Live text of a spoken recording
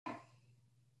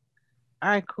All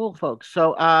right, cool, folks.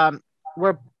 So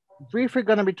we're briefly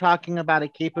going to be talking about a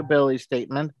capability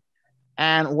statement.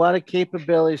 And what a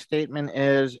capability statement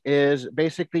is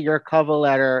basically your cover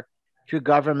letter to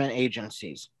government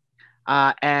agencies.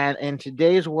 And in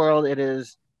today's world, it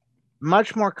is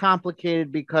much more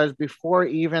complicated because before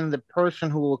even the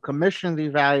person who will commission the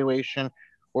evaluation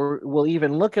or will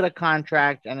even look at a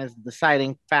contract and is the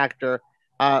deciding factor,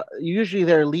 usually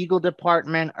their legal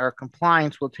department or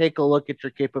compliance will take a look at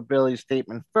your capability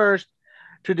statement first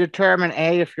to determine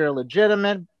A, if you're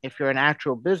legitimate, if you're an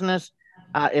actual business,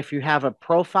 if you have a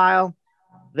profile.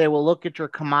 They will look at your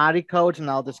commodity codes, and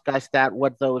I'll discuss that,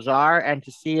 what those are, and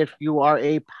to see if you are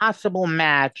a possible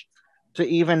match to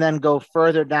even then go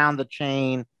further down the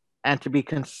chain and to be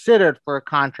considered for a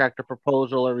contract or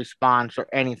proposal or response or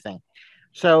anything.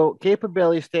 So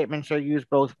capability statements are used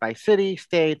both by city,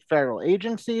 state, federal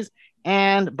agencies,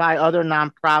 and by other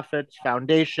nonprofits,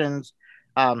 foundations,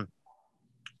 um,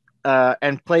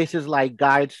 and places like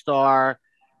GuideStar,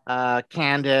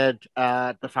 Candid,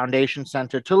 the Foundation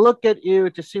Center to look at you,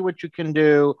 to see what you can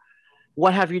do.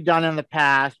 What have you done in the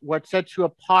past? What sets you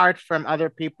apart from other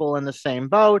people in the same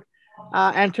boat?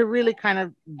 And to really kind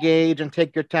of gauge and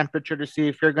take your temperature to see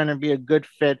if you're going to be a good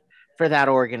fit for that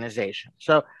organization.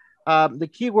 So the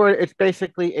key word, it's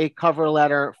basically a cover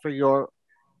letter for your,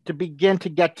 to begin to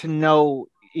get to know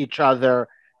each other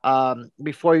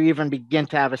before you even begin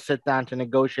to have a sit down to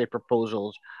negotiate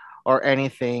proposals or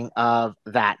anything of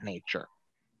that nature.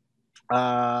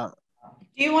 Uh,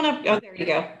 Do you want to? Oh, there you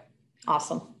go.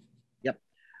 Awesome. yep.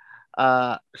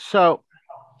 So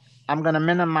I'm going to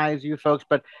minimize you folks,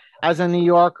 but as a New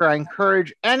Yorker, I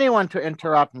encourage anyone to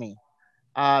interrupt me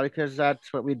because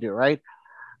that's what we do, right?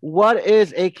 What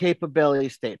is a capability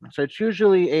statement? So it's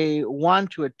usually a 1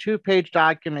 to 2 page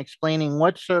document explaining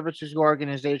what services your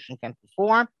organization can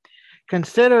perform.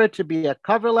 Consider it to be a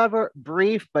cover letter,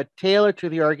 brief, but tailored to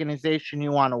the organization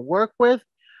you want to work with.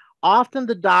 Often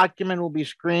the document will be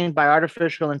screened by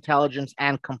artificial intelligence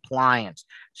and compliance.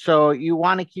 So you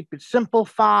want to keep it simple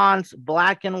fonts,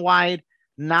 black and white,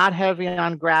 not heavy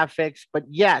on graphics, but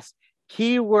yes,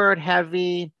 keyword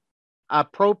heavy,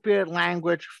 appropriate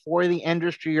language for the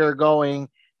industry you're going,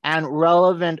 and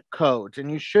relevant codes.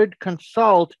 And you should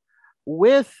consult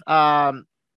with the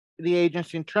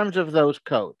agency in terms of those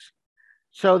codes.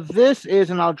 So this is,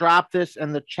 and I'll drop this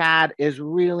in the chat, is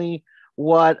really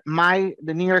what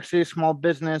the New York City Small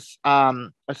Business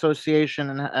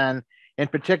Association and in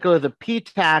particular the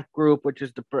PTAC group, which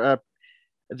is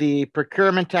the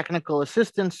Procurement Technical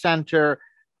Assistance Center,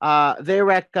 they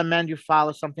recommend you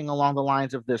follow something along the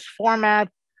lines of this format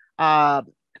to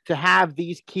have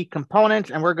these key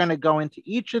components. And we're going to go into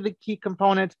each of the key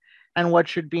components and what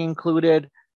should be included.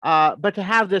 But to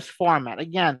have this format,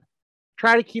 again,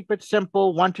 try to keep it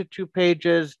simple, 1 to 2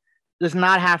 pages, does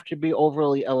not have to be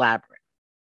overly elaborate.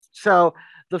 So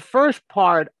the first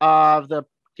part of the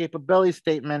capability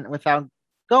statement, without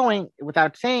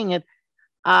saying it,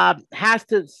 has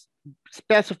to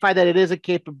specify that it is a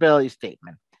capability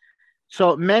statement.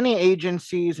 So many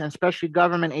agencies, and especially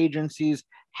government agencies,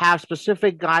 have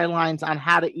specific guidelines on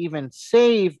how to even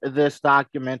save this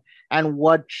document and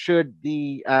what should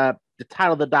the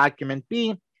title of the document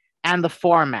be and the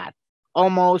format.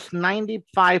 Almost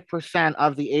 95%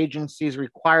 of the agencies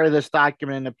require this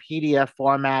document in a PDF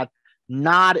format,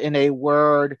 not in a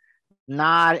Word,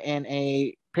 not in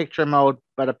a picture mode,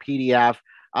 but a PDF.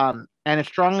 And it's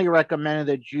strongly recommended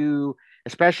that you,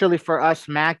 especially for us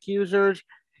Mac users,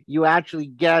 you actually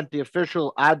get the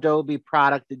official Adobe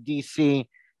product, the DC,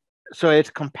 so it's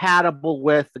compatible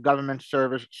with the government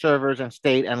servers and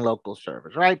state and local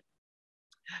servers, right?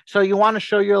 So you want to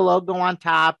show your logo on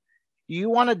top. You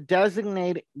want to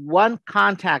designate one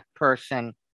contact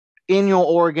person in your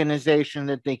organization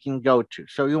that they can go to.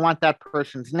 So you want that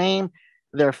person's name,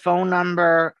 their phone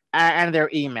number, and their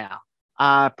email.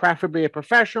 Preferably a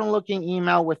professional looking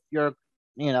email with your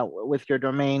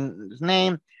domain's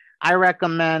name. I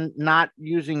recommend not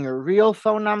using your real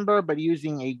phone number, but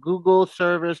using a Google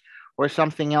service or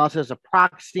something else as a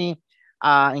proxy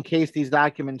in case these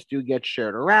documents do get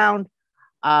shared around.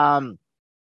 The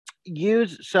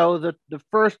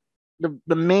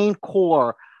main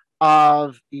core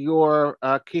of your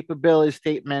capability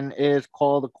statement is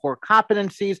called the core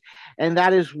competencies, and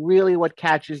that is really what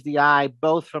catches the eye,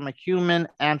 both from a human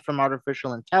and from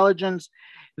artificial intelligence.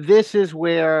 This is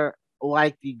where,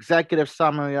 like the executive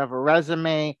summary of a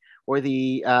resume or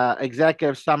the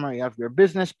executive summary of your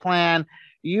business plan,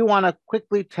 you want to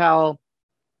quickly tell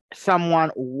someone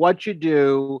what you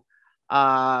do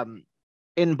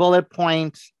in bullet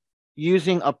points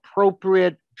using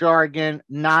appropriate jargon,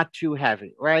 not too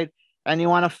heavy, right? and you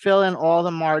want to fill in all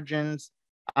the margins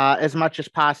as much as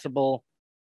possible,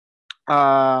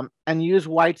 and use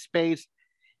white space.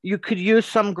 You could use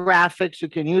some graphics, you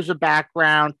can use a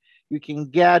background, you can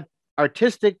get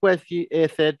artistic with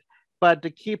it, but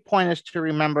the key point is to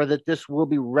remember that this will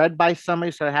be read by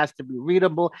somebody, so it has to be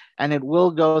readable, and it will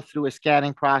go through a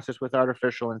scanning process with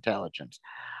artificial intelligence.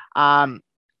 Um,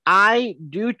 I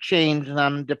do change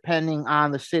them depending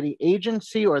on the city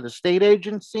agency or the state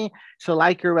agency. So,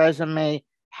 like your resume,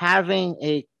 having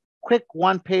a quick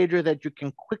one pager that you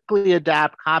can quickly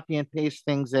adapt, copy, and paste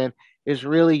things in is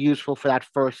really useful for that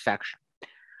first section.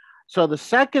 So, the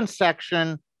second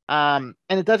section, and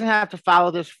it doesn't have to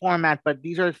follow this format, but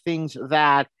these are things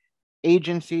that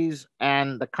agencies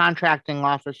and the contracting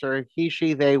officer, he,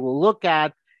 she, they will look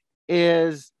at,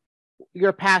 is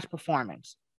your past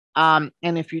performance. And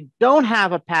if you don't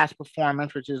have a past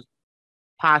performance, which is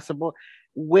possible,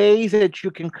 ways that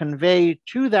you can convey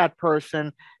to that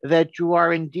person that you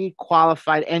are indeed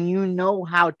qualified and you know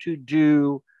how to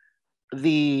do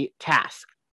the task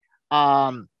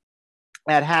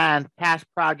at hand, past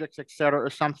projects, etc., or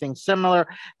something similar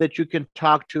that you can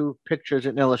talk to pictures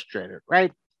and illustrated,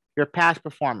 right? Your past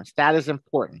performance, that is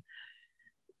important.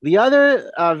 The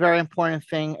other very important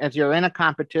thing as you're in a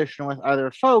competition with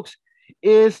other folks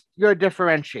is your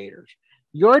differentiators.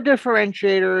 Your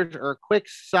differentiators are a quick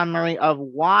summary of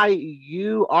why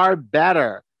you are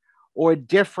better or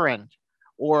different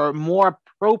or more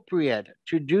appropriate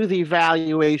to do the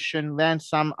evaluation than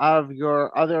some of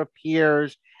your other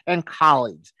peers and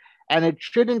colleagues. And it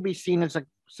shouldn't be seen as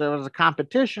a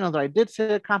competition, although I did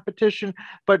say a competition,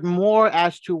 but more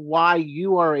as to why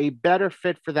you are a better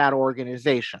fit for that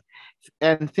organization.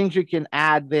 And things you can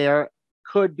add there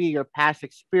could be your past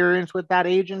experience with that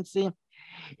agency.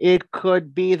 It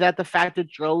could be that the fact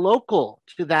that you're local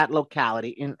to that locality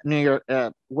in New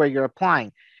York, where you're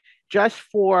applying. Just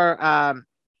for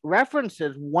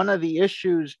references, one of the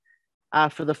issues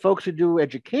for the folks who do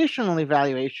educational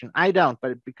evaluation, I don't,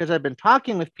 but because I've been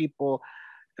talking with people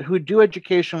who do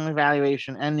educational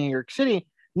evaluation in New York City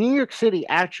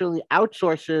actually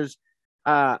outsources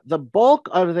the bulk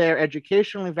of their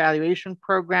educational evaluation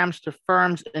programs to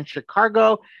firms in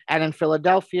Chicago and in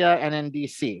Philadelphia and in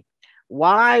DC.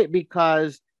 Why?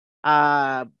 Because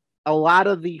a lot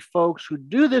of the folks who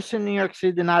do this in New York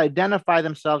City do not identify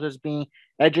themselves as being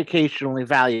educational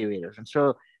evaluators. And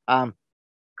so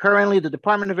currently, the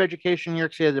Department of Education in New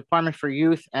York City, the Department for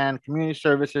Youth and Community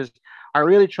Services are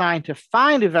really trying to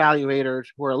find evaluators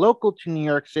who are local to New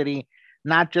York City,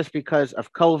 not just because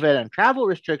of COVID and travel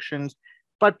restrictions,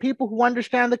 but people who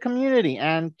understand the community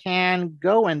and can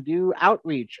go and do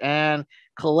outreach and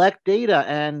collect data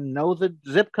and know the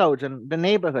zip codes and the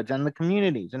neighborhoods and the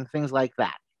communities and things like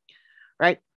that,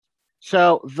 right?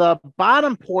 So the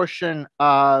bottom portion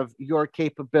of your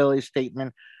capability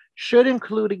statement should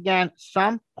include, again,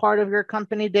 some part of your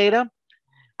company data.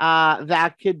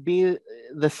 That could be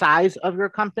the size of your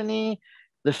company,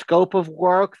 the scope of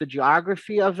work, the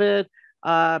geography of it,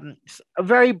 a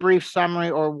very brief summary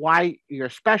or why you're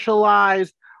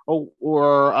specialized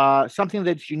or something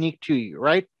that's unique to you,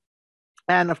 right?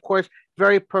 And of course,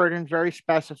 very pertinent, very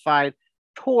specified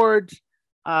towards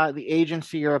the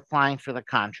agency you're applying for the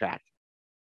contract.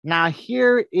 Now,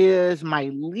 here is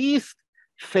my least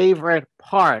favorite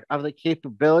part of the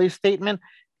capability statement.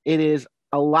 It is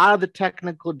a lot of the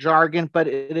technical jargon, but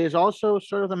it is also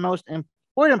sort of the most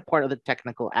important part of the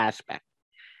technical aspect.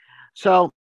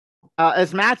 So,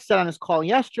 as Matt said on his call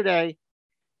yesterday,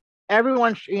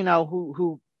 everyone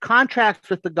who contracts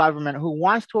with the government, who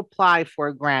wants to apply for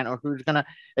a grant or who's going to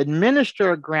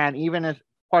administer a grant, even as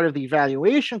part of the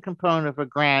evaluation component of a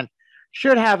grant,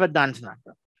 should have a DUNS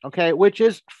number, okay, which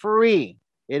is free.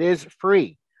 It is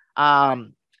free.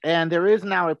 And there is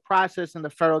now a process in the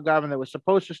federal government that was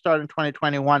supposed to start in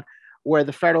 2021 where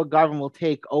the federal government will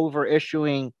take over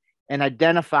issuing an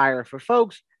identifier for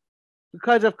folks.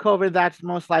 Because of COVID, that's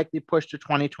most likely pushed to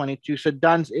 2022. So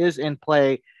DUNS is in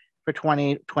play for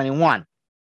 2021.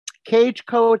 CAGE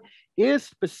code is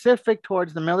specific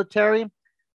towards the military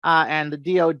and the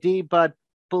DoD, but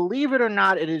believe it or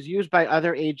not, it is used by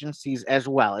other agencies as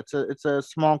well. It's a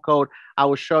small code. I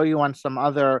will show you on some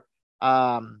other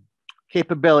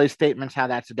capability statements how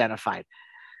that's identified.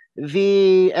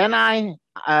 The NAICS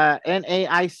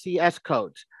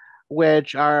codes,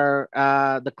 which are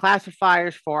the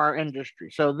classifiers for our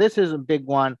industry. So this is a big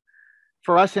one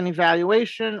for us in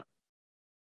evaluation.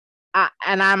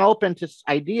 And I'm open to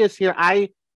ideas here. I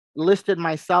listed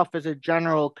myself as a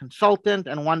general consultant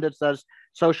and one that does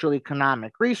social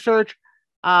economic research.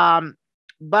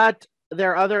 But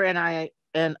there are other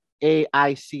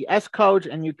AICS codes,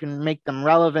 and you can make them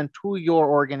relevant to your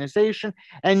organization.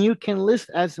 And you can list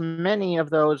as many of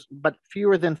those, but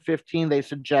fewer than 15, they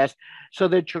suggest, so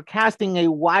that you're casting a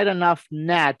wide enough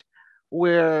net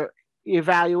where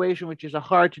evaluation, which is a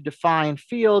hard to define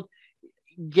field,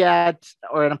 gets,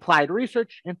 or an applied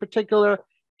research in particular,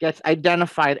 gets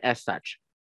identified as such,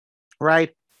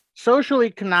 right? Social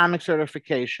economic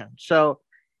certification. So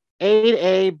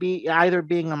 8A be either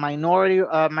being a majority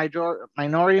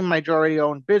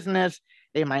owned business,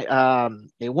 a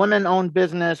woman owned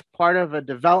business, part of a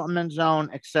development zone,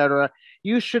 etc.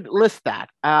 You should list that.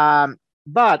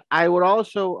 But I would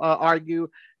also argue,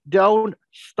 don't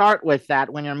start with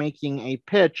that when you're making a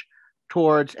pitch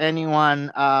towards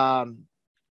anyone.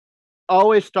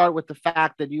 Always start with the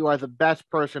fact that you are the best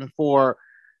person for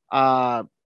uh,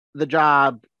 the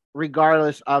job,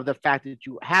 regardless of the fact that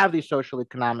you have these social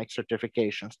economic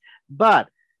certifications. But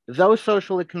those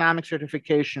social economic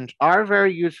certifications are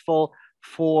very useful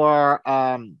for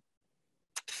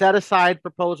set aside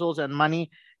proposals and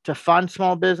money to fund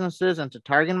small businesses and to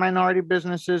target minority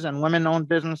businesses and women owned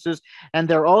businesses. And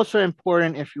they're also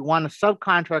important if you want to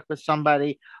subcontract with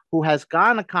somebody who has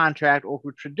gotten a contract or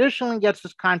who traditionally gets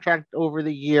this contract over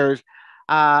the years.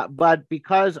 But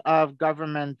because of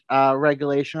government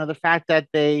regulation or the fact that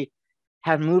they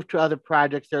have moved to other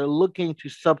projects, they're looking to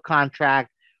subcontract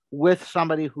with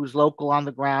somebody who's local on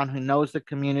the ground, who knows the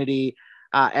community,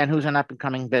 and who's an up and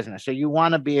coming business. So you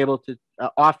want to be able to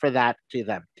offer that to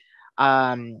them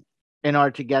in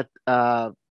order to get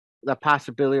the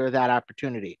possibility or that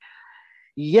opportunity.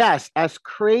 Yes, as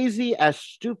crazy, as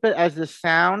stupid as this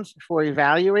sounds for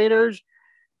evaluators,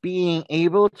 being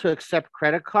able to accept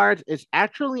credit cards is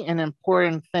actually an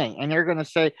important thing. And you're going to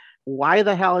say, why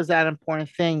the hell is that an important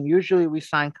thing? Usually we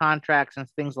sign contracts and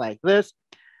things like this.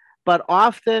 But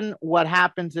often what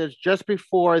happens is just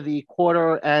before the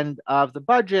quarter end of the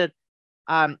budget,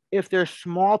 if there's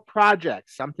small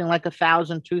projects, something like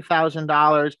 $1,000,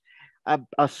 $2,000,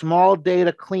 a small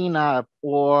data cleanup,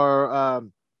 or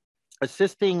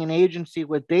assisting an agency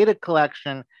with data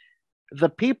collection, the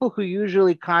people who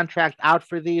usually contract out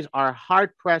for these are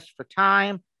hard pressed for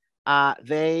time.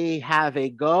 They have a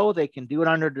go. They can do it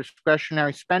under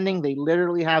discretionary spending. They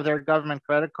literally have their government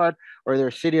credit card or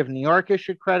their city of New York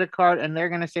issued credit card, and they're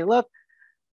going to say, look,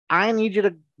 I need you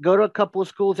to go to a couple of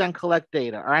schools and collect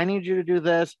data, or I need you to do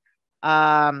this.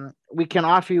 We can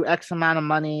offer you X amount of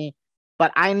money,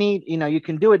 but I need, you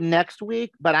can do it next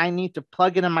week, but I need to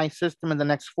plug it in my system in the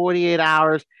next 48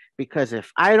 hours, because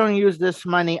if I don't use this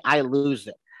money, I lose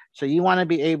it. So you want to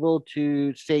be able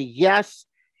to say, yes,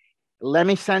 let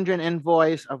me send you an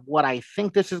invoice of what I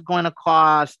think this is going to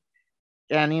cost,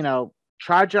 and,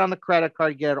 charge it on the credit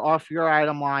card, get it off your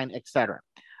item line, etc.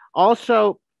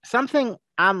 Also, something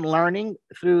I'm learning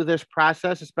through this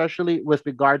process, especially with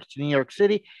regards to New York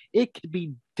City, it could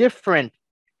be different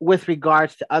with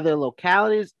regards to other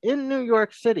localities in New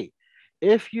York City.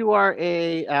 If you are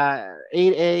a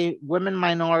 8A women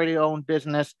minority owned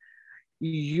business,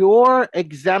 your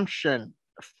exemption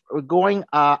going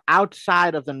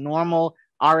outside of the normal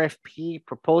RFP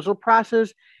proposal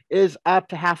process is up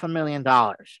to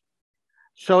 $500,000.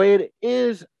 So it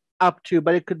is up to,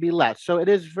 but it could be less. So it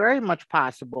is very much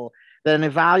possible that an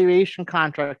evaluation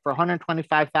contract for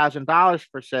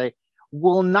 $125,000 per se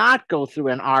will not go through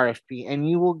an RFP, and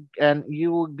you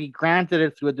will be granted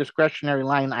it through a discretionary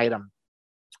line item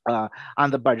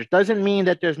on the budget. Doesn't mean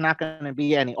that there's not going to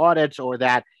be any audits or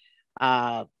that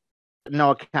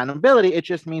no accountability. It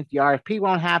just means the RFP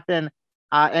won't happen,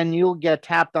 and you'll get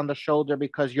tapped on the shoulder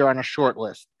because you're on a short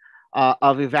list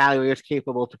of evaluators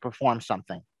capable to perform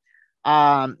something.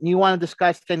 You want to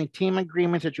discuss any team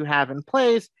agreements that you have in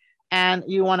place, and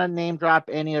you want to name drop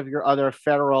any of your other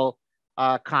federal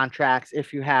contracts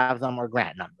if you have them, or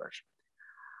grant numbers.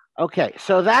 Okay,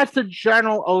 so that's the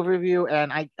general overview,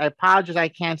 and I apologize I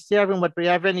can't see everyone, but if you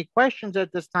have any questions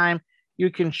at this time, you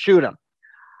can shoot them.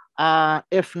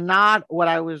 If not, what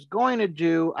I was going to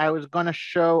do, I was going to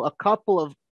show a couple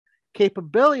of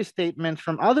capability statements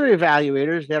from other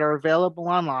evaluators that are available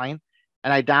online.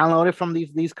 And I downloaded from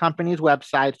these companies'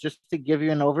 websites just to give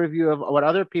you an overview of what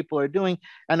other people are doing.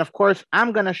 And of course,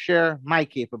 I'm going to share my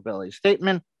capability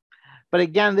statement. But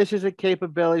again, this is a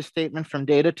capability statement from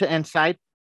Data to Insight.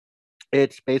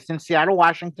 It's based in Seattle,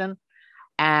 Washington.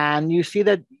 And you see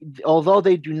that although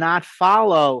they do not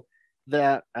follow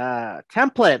the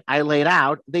template I laid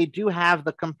out, they do have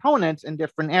the components in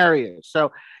different areas.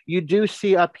 So you do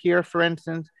see up here, for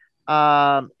instance,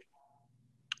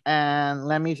 and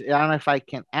let me, I don't know if I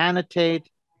can annotate.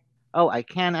 Oh, I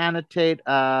can annotate.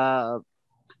 I'm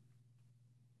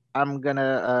going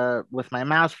to, with my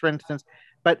mouse, for instance,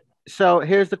 but So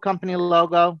here's the company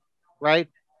logo, right?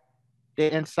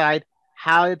 The inside,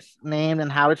 how it's named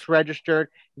and how it's registered.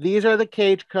 These are the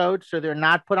cage codes, so they're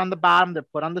not put on the bottom; they're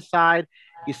put on the side.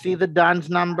 You see the DUNS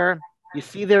number. You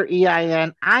see their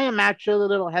EIN. I am actually a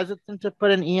little hesitant to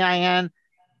put an EIN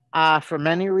for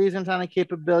many reasons on a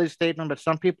capability statement, but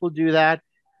some people do that.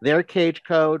 Their cage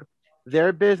code,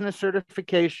 their business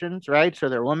certifications, right? So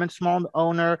they're woman small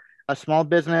owner, a small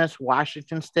business,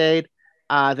 Washington State.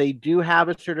 They do have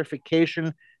a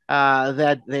certification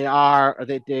that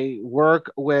they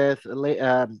work with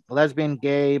lesbian,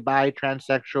 gay, bi,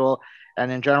 transsexual,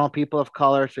 and in general people of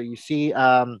color. So you see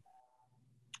uh,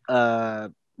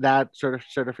 that sort of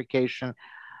certification.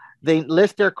 They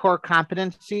list their core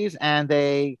competencies and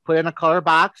they put in a color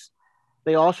box.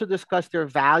 They also discuss their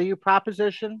value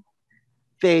proposition.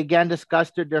 They again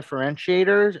discuss their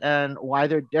differentiators and why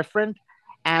they're different.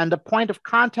 And the point of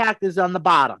contact is on the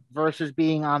bottom versus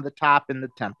being on the top in the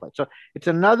template. So it's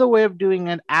another way of doing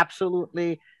it,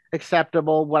 absolutely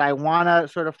acceptable. What I want to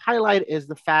sort of highlight is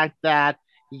the fact that,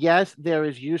 yes, there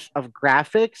is use of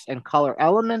graphics and color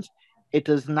elements. It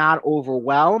does not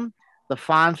overwhelm. The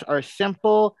fonts are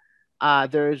simple.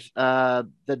 There's the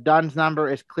DUNS number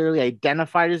is clearly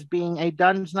identified as being a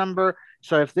DUNS number.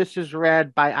 So if this is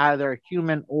read by either a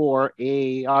human or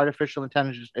a artificial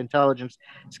intelligence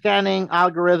scanning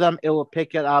algorithm, it will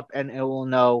pick it up and it will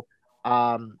know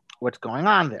what's going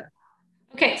on there.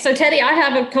 Okay, so Teddy, I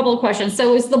have a couple of questions.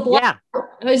 So is the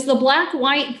black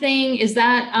white thing, is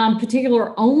that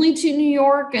particular only to New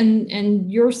York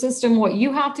and your system, what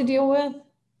you have to deal with?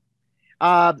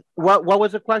 What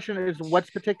was the question? Is what's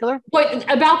particular? What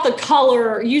about the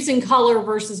color, using color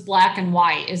versus black and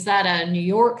white? Is that a New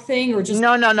York thing or just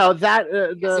no? That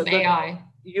the AI?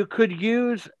 You could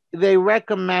use. They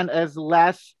recommend as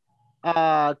less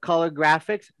color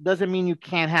graphics. Doesn't mean you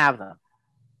can't have them.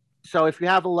 So if you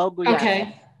have a logo, yes.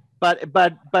 Okay.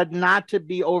 But not to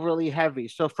be overly heavy.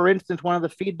 So for instance, one of the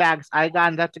feedbacks I got,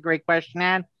 and that's a great question,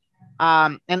 Ann.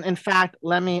 And in fact,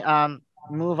 let me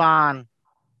move on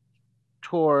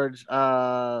towards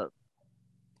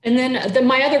and then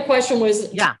my other question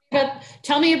was, yeah,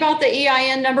 tell me about the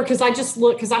EIN number, because I just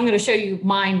looked, because I'm going to show you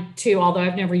mine too, although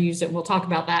I've never used it. We'll talk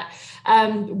about that.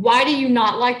 Why do you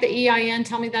not like the EIN?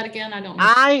 Tell me that again. I don't know.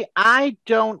 I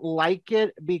don't like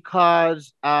it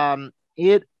because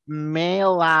it may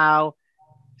allow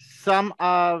some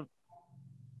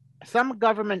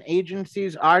government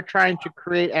agencies are trying to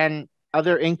create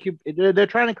they're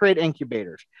trying to create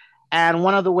incubators. And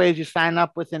one of the ways you sign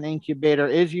up with an incubator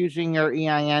is using your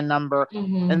EIN number.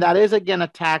 Mm-hmm. And that is, again, a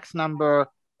tax number.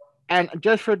 And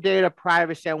just for data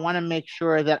privacy, I want to make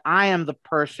sure that I am the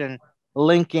person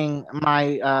linking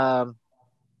my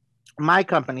my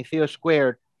company, Theo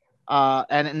Squared,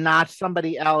 and not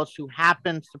somebody else who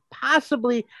happens to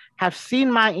possibly have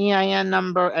seen my EIN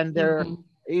number and they're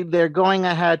going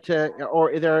ahead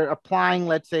or they're applying,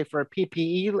 let's say, for a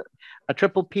PPE, a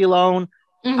triple P loan.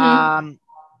 Mm-hmm.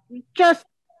 Just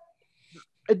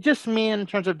me in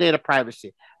terms of data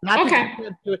privacy. Not okay.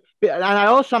 And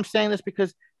I'm saying this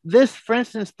because this, for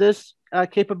instance, this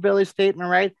capability statement,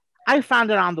 right? I found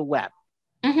it on the web.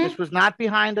 Mm-hmm. This was not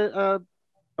behind a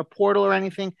portal or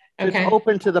anything. So okay. It's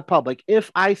open to the public.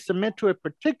 If I submit to a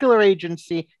particular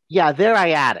agency, yeah, there I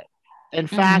add it. In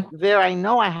mm-hmm. fact, there I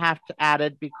know I have to add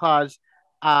it because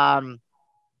from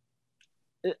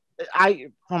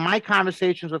my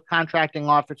conversations with contracting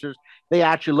officers, they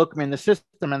actually look me in the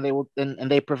system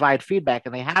and they provide feedback,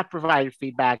 and they have provided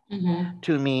feedback mm-hmm.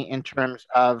 to me in terms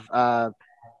of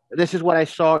this is what I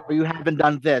saw, or you haven't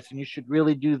done this, and you should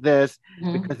really do this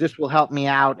mm-hmm. because this will help me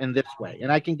out in this way.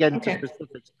 And I can get into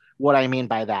specifics what I mean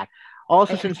by that.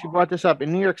 Also, since you brought this up,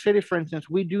 in New York City, for instance,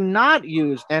 we do not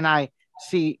use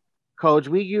NIC codes.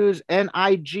 We use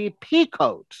NIGP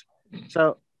codes.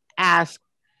 So ask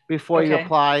before you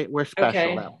apply. We're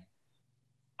special level.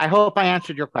 I hope I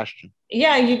answered your question.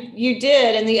 Yeah, you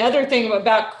did. And the other thing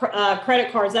about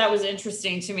credit cards, that was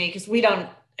interesting to me because we don't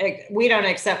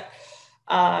accept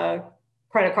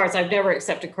credit cards. I've never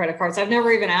accepted credit cards. I've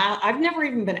never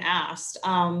even been asked.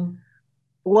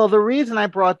 Well, the reason I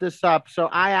brought this up, so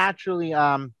I actually,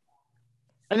 and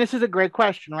this is a great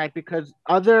question, right? Because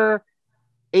other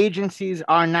agencies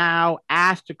are now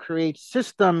asked to create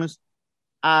systems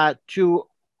to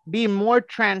be more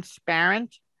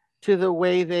transparent to the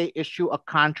way they issue a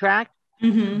contract,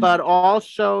 mm-hmm. but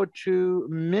also to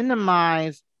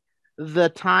minimize the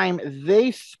time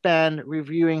they spend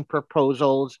reviewing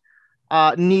proposals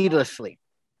needlessly.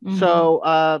 Mm-hmm.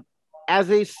 So as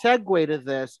a segue to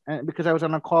this, because I was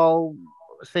on a call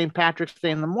St. Patrick's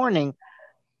Day in the morning,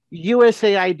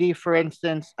 USAID, for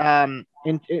instance,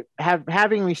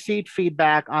 having received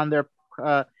feedback on their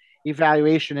uh,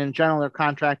 evaluation in general, their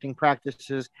contracting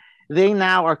practices, they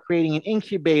now are creating an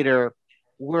incubator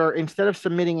where instead of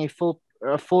submitting a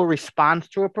full response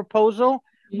to a proposal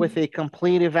with a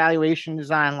complete evaluation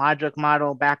design, logic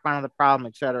model, background of the problem,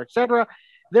 et cetera,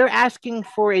 they're asking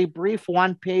for a brief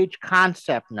one-page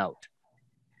concept note.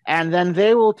 And then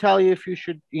they will tell you if you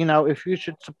should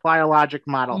supply a logic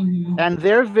model. Mm-hmm. And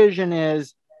their vision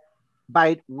is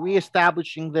by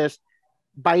reestablishing this,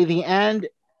 by the end,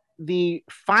 the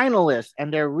finalists,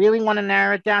 and they really want to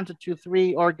narrow it down to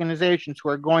 2-3 organizations who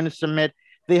are going to submit,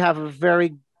 they have a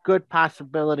very good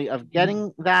possibility of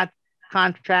getting that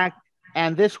contract.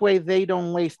 And this way they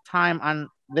don't waste time on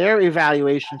their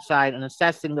evaluation side and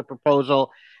assessing the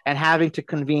proposal and having to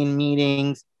convene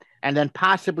meetings and then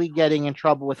possibly getting in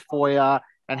trouble with FOIA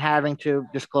and having to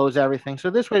disclose everything. So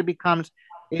this way it becomes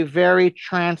a very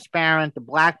transparent, the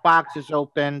black box is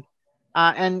opened,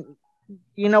 and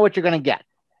you know what you're going to get.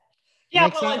 Yeah,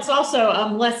 well, it's also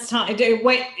less time.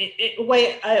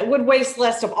 It would waste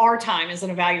less of our time as an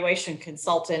evaluation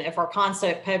consultant if our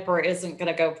concept paper isn't going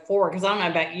to go forward. Because I don't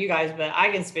know about you guys, but I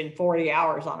can spend 40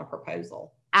 hours on a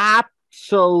proposal.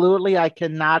 Absolutely, I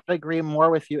cannot agree more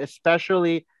with you.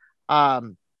 Especially,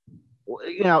 in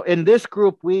this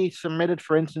group we submitted,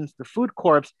 for instance, the food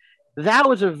corps. That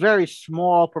was a very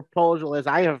small proposal, as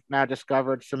I have now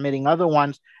discovered, submitting other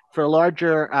ones for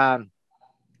larger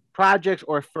projects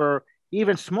or for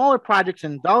even smaller projects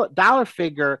in dollar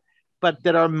figure, but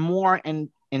that are more in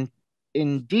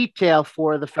detail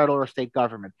for the federal or state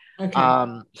government.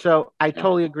 Okay. So I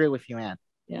totally agree with you, Ann.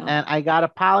 Yeah. And I got to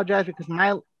apologize because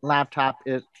my laptop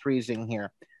is freezing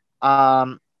here.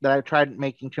 That I tried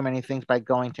making too many things by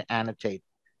going to annotate.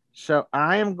 So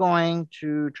I am going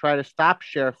to try to stop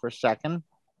share for a second.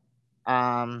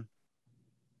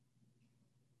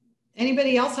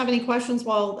 Anybody else have any questions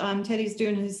while Teddy's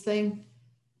doing his thing?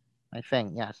 I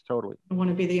think, yes, totally. I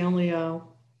want to be the only.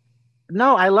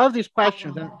 No, I love these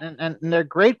questions, and they're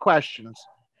great questions.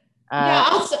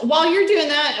 While you're doing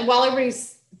that, while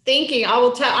everybody's thinking, I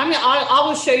will tell. I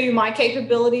will show you my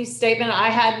capability statement. I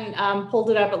hadn't pulled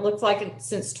it up. It looks like it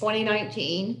since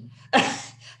 2019.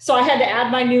 So I had to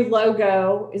add my new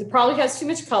logo. It probably has too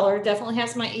much color. It definitely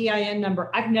has my EIN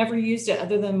number. I've never used it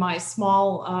other than my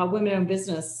small women-owned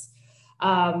business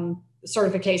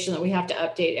certification that we have to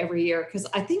update every year. Because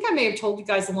I think I may have told you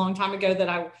guys a long time ago that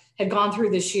I had gone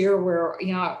through this year where,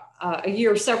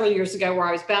 several years ago, where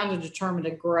I was bound and determined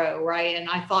to grow, right? And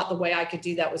I thought the way I could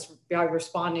do that was by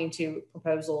responding to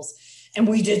proposals. And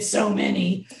we did so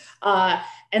many.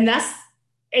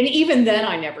 And even then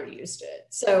I never used it.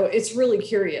 So it's really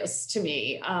curious to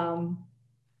me.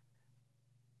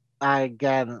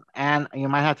 Again, and you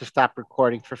might have to stop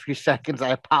recording for a few seconds.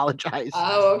 I apologize.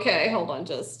 Oh, okay. Hold on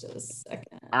just a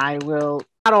second. I will,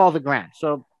 not all the grants.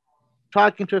 So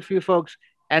talking to a few folks,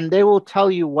 and they will tell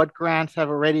you what grants have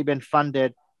already been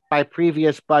funded by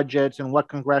previous budgets and what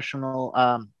congressional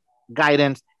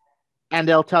guidance. And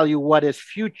they'll tell you what is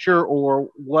future or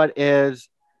what is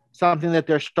something that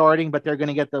they're starting, but they're going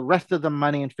to get the rest of the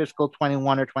money in fiscal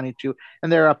 21 or 22. And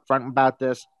they're upfront about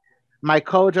this. My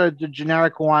codes are the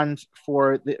generic ones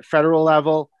for the federal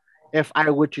level. If I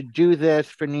were to do this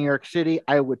for New York City,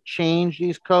 I would change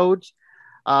these codes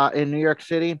in New York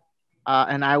City,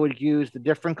 and I would use the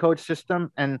different code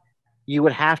system. And you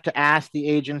would have to ask the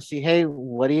agency, hey,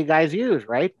 what do you guys use,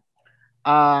 right?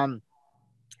 And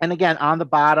again, on the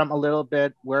bottom a little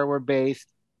bit where we're based,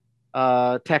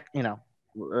 tech, and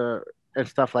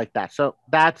stuff like that. So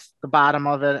that's the bottom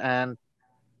of it. And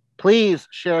please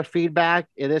share feedback.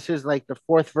 This is like the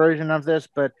fourth version of this,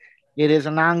 but it is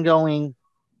an ongoing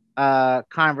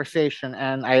conversation.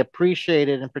 And I appreciate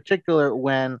it in particular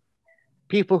when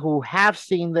people who have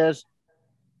seen this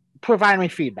provide me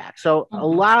feedback. So a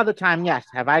lot of the time, yes.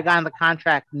 Have I gotten the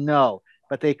contract? No.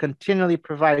 But they continually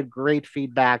provide great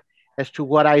feedback as to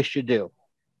what I should do.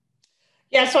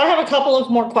 Yeah, so I have a couple of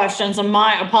more questions, and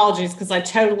my apologies because I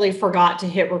totally forgot to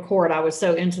hit record. I was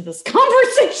so into this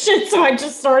conversation, so I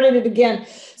just started it again.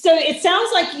 So it sounds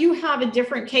like you have a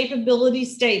different capability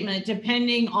statement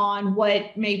depending on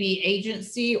what maybe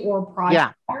agency or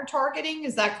project you're targeting.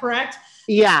 Is that correct?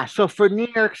 Yeah, so for New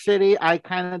York City, I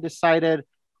kind of decided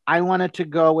I wanted to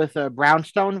go with a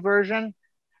brownstone version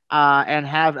and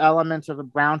have elements of a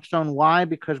brownstone. Why?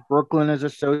 Because Brooklyn is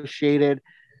associated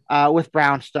with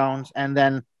brownstones, and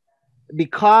then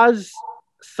because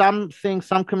some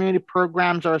community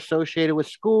programs are associated with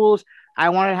schools, I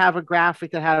wanted to have a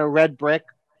graphic that had a red brick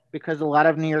because a lot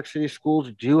of New York City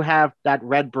schools do have that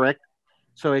red brick,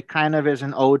 so it kind of is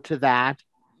an ode to that.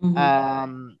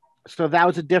 So that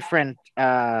was a different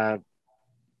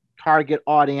target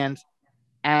audience,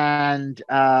 and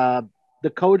the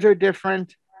codes are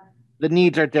different, the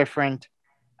needs are different,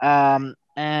 and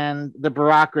the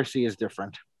bureaucracy is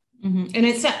different. Mm-hmm. And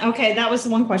it's okay. That was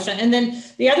one question. And then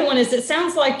the other one is, it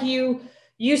sounds like you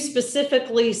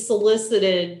specifically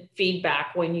solicited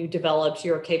feedback when you developed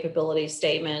your capability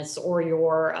statements or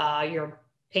your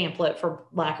pamphlet, for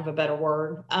lack of a better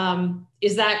word.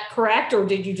 Is that correct? Or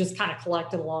did you just kind of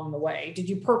collect it along the way? Did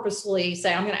you purposely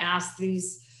say, I'm going to ask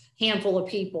these handful of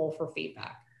people for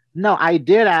feedback? No, I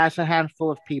did ask a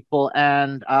handful of people,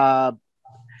 and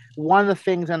one of the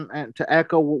things, and to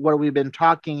echo what we've been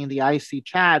talking in the IC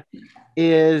chat,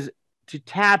 is to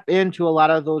tap into a lot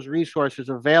of those resources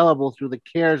available through the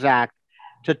CARES Act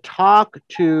to talk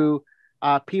to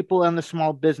people in the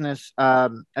Small Business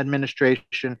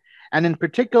Administration, and in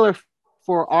particular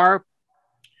for our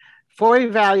for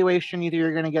evaluation, either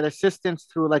you're going to get assistance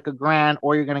through like a grant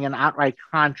or you're going to get an outright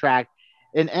contract.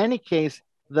 In any case,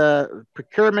 the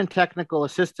procurement technical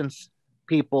assistance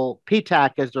people,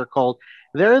 PTAC as they're called,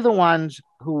 they're the ones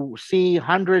who see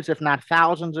hundreds, if not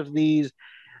thousands of these.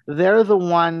 They're the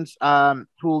ones who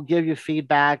will give you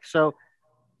feedback. So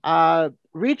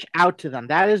reach out to them.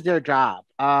 That is their job.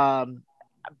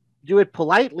 Do it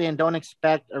politely and don't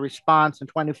expect a response in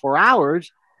 24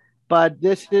 hours. But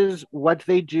this is what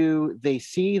they do. They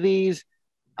see these.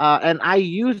 And I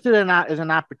used it as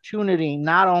an opportunity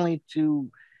not only to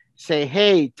say,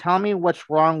 hey, tell me what's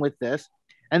wrong with this.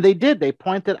 And they did. They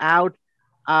pointed out,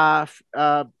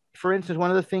 for instance, one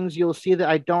of the things you'll see that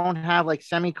I don't have like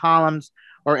semicolons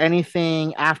or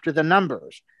anything after the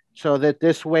numbers, so that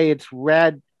this way it's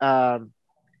read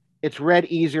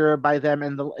easier by them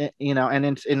in the and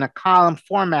it's in a column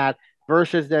format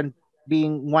versus then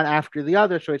being one after the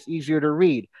other, so it's easier to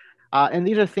read. And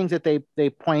these are things that they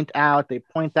point out. They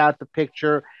point out the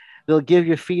picture. They'll give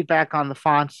you feedback on the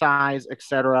font size,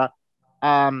 etc.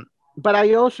 But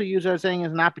I also use it as saying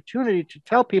as an opportunity to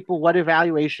tell people what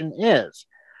evaluation is,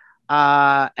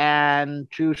 and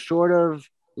to sort of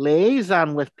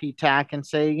liaison with PTAC and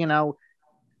say,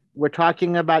 we're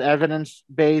talking about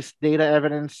evidence-based data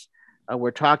evidence.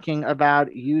 We're talking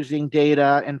about using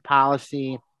data and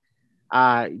policy.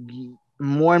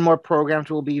 More and more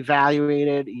programs will be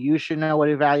evaluated. You should know what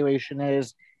evaluation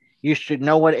is. You should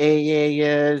know what AA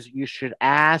is. You should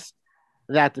ask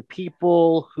that the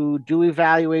people who do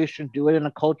evaluation do it in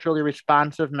a culturally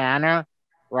responsive manner,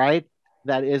 right?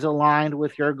 That is aligned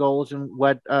with your goals and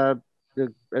what the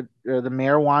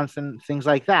mayor wants and things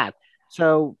like that.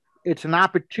 So it's an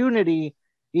opportunity,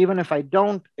 even if I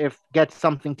don't get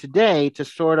something today, to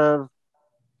sort of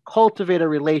cultivate a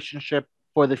relationship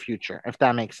for the future, if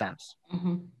that makes sense.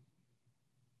 Mm-hmm.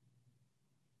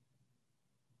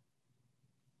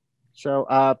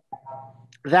 So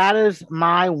that is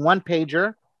my one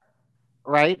pager,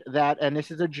 right? And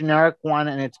this is a generic one,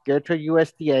 and it's geared to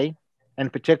USDA, in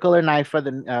particular NIFA,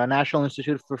 the National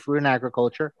Institute for Food and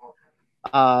Agriculture.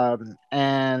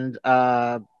 And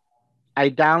I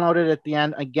downloaded at the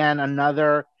end again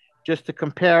another, just to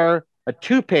compare, a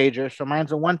 2-pager. So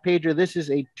mine's a 1-pager. This is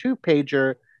a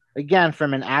 2-pager, again,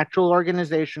 from an actual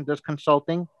organization does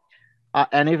consulting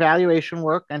and evaluation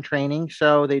work and training.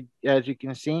 So they, as you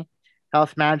can see,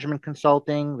 health management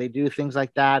consulting, they do things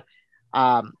like that.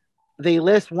 They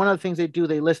list, one of the things they do,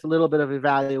 they list a little bit of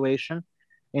evaluation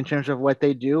in terms of what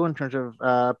they do, in terms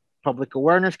of public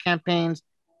awareness campaigns.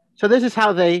 So this is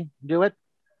how they do it.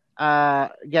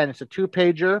 Again, it's a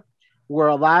 2-pager where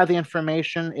a lot of the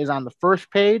information is on the first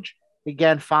page.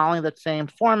 Again, following that same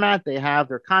format, they have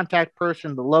their contact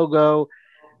person, the logo,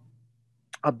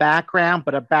 a background,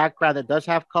 but a background that does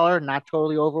have color, not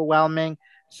totally overwhelming,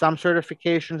 some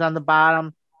certifications on the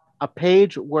bottom, a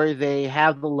page where they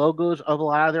have the logos of a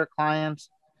lot of their clients,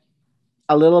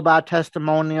 a little about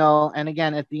testimonial, and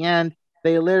again, at the end,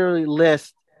 they literally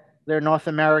list their North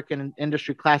American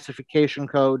industry classification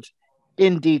codes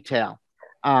in detail.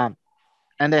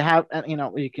 And they have,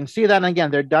 you can see that, and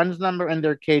again, their DUNS number and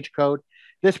their cage code.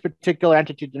 This particular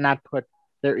entity did not put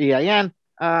their EIN,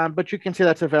 but you can see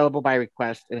that's available by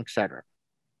request, etc.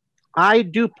 I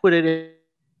do put it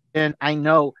in. I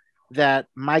know that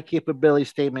my capability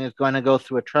statement is going to go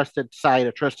through a trusted site,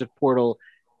 a trusted portal,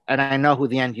 and I know who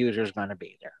the end user is going to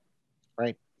be there,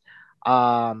 right?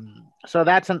 So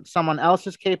that's someone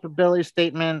else's capability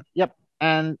statement. Yep.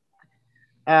 And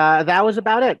that was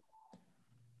about it.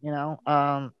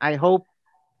 I hope,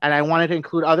 and I wanted to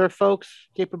include other folks'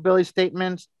 capability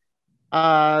statements,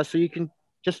 so you can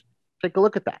just take a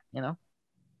look at that,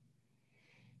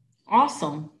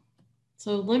 Awesome.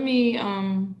 So let me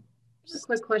a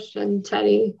quick question,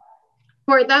 Teddy.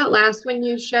 For that last one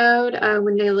you showed,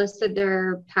 when they listed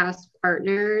their past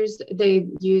partners, they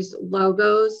use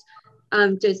logos.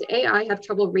 Does AI have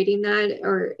trouble reading that,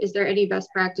 or is there any best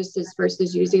practices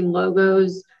versus using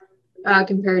logos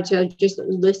compared to just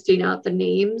listing out the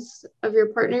names of your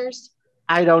partners?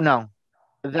 I don't know.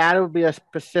 That would be a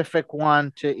specific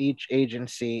one to each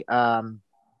agency. Don't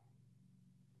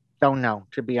know,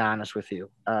 to be honest with you.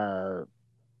 But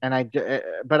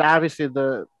obviously,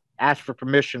 the ask for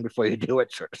permission before you do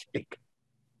it, so to speak.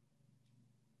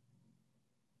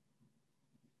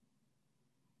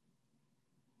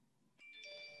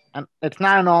 And it's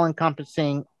not an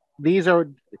all-encompassing. These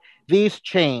are these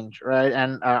change, right,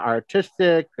 and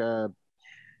artistic.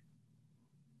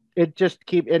 It just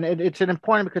keep and it's an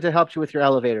important because it helps you with your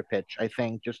elevator pitch. I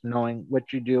think just knowing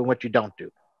what you do and what you don't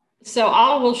do. So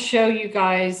I will show you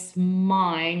guys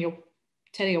mine.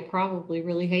 Teddy will probably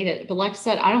really hate it. But like I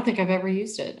said, I don't think I've ever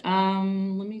used it.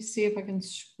 Let me see if I can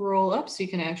scroll up so you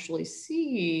can actually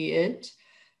see it.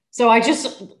 So I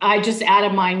just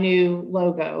added my new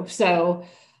logo. So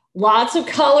lots of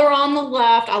color on the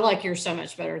left. I like yours so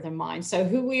much better than mine. So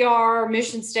who we are,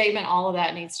 mission statement, all of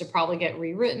that needs to probably get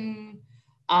rewritten.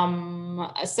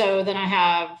 So then I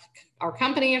have our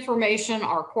company information,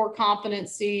 our core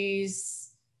competencies,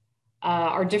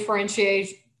 our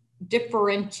differentiators,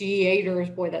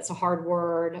 boy, that's a hard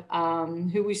word,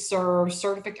 who we serve,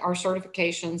 our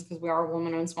certifications, because we are a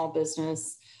woman-owned small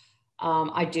business.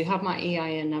 I do have my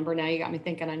EIN number. Now you got me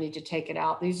thinking I need to take it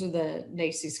out. These are the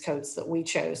NACCES codes that we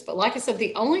chose. But like I said,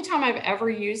 the only time I've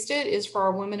ever used it is for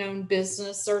our women-owned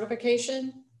business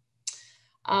certification.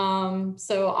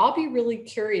 So I'll be really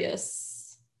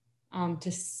curious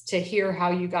to hear how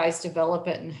you guys develop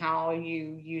it and how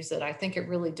you use it. I think it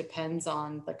really depends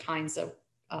on the kinds of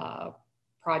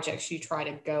projects you try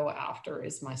to go after,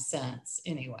 is my sense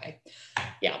anyway.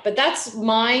 Yeah, but that's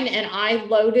mine, and I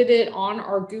loaded it on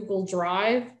our Google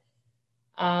Drive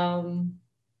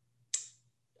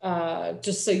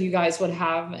just so you guys would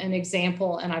have an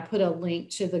example, and I put a link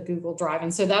to the Google Drive.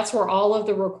 And so that's where all of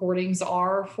the recordings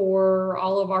are for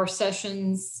all of our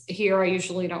sessions here. I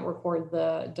usually don't record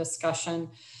the discussion.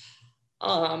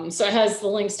 So it has the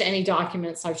links to any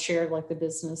documents I've shared, like the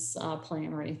business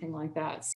plan or anything like that.